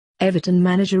Everton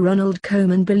manager Ronald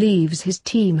Koeman believes his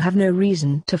team have no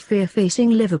reason to fear facing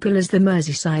Liverpool as the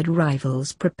Merseyside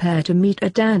rivals prepare to meet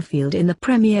at Anfield in the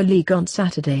Premier League on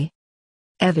Saturday.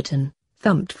 Everton,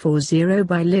 thumped 4-0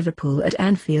 by Liverpool at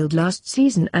Anfield last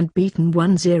season and beaten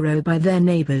 1-0 by their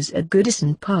neighbours at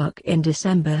Goodison Park in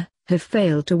December, have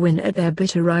failed to win at their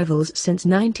bitter rivals since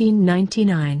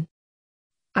 1999.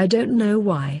 I don't know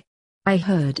why. I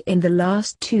heard in the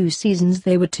last 2 seasons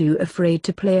they were too afraid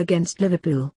to play against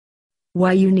Liverpool.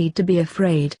 Why you need to be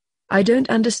afraid, I don't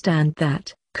understand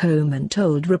that, Koeman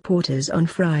told reporters on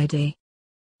Friday.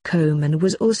 Koeman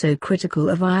was also critical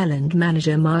of Ireland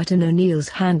manager Martin O'Neill's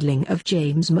handling of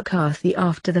James McCarthy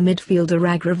after the midfielder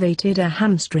aggravated a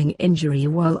hamstring injury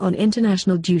while on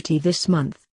international duty this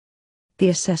month. The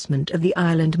assessment of the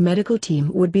Ireland medical team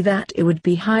would be that it would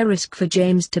be high risk for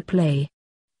James to play.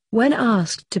 When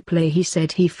asked to play he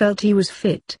said he felt he was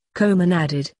fit, Koeman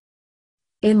added.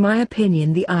 In my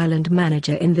opinion the Ireland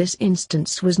manager in this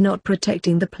instance was not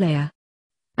protecting the player.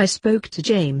 I spoke to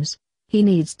James, he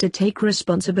needs to take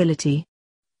responsibility.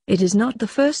 It is not the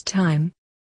first time.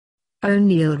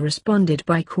 O'Neill responded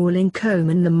by calling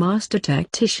Koeman the master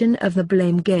tactician of the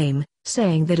blame game,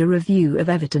 saying that a review of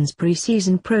Everton's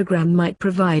pre-season programme might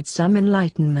provide some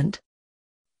enlightenment.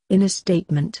 In a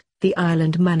statement, the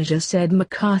Ireland manager said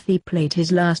McCarthy played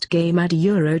his last game at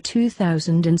Euro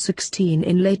 2016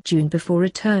 in late June before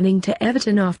returning to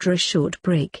Everton after a short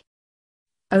break.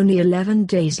 Only 11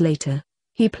 days later,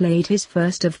 he played his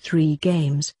first of 3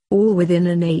 games, all within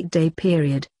an 8-day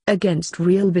period, against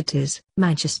Real Betis,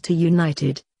 Manchester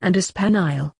United, and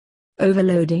Espanyol.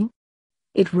 Overloading?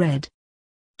 It read.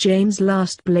 James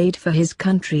last played for his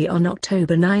country on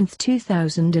October 9,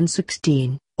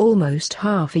 2016, almost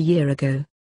half a year ago.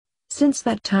 Since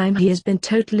that time he has been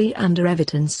totally under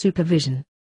Everton's supervision.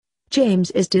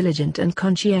 James is diligent and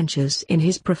conscientious in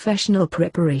his professional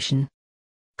preparation.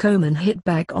 Koeman hit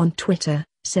back on Twitter,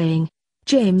 saying,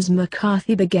 James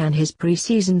McCarthy began his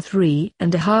pre-season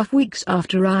 3.5 weeks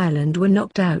after Ireland were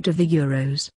knocked out of the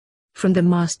Euros. From the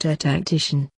master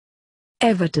tactician.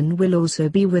 Everton will also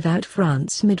be without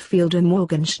France midfielder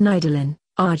Morgan Schneiderlin,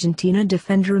 Argentina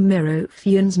defender Ramiro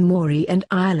Funes Mori and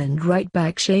Ireland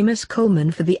right-back James Coleman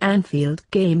for the Anfield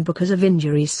game because of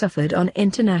injuries suffered on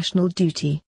international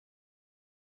duty.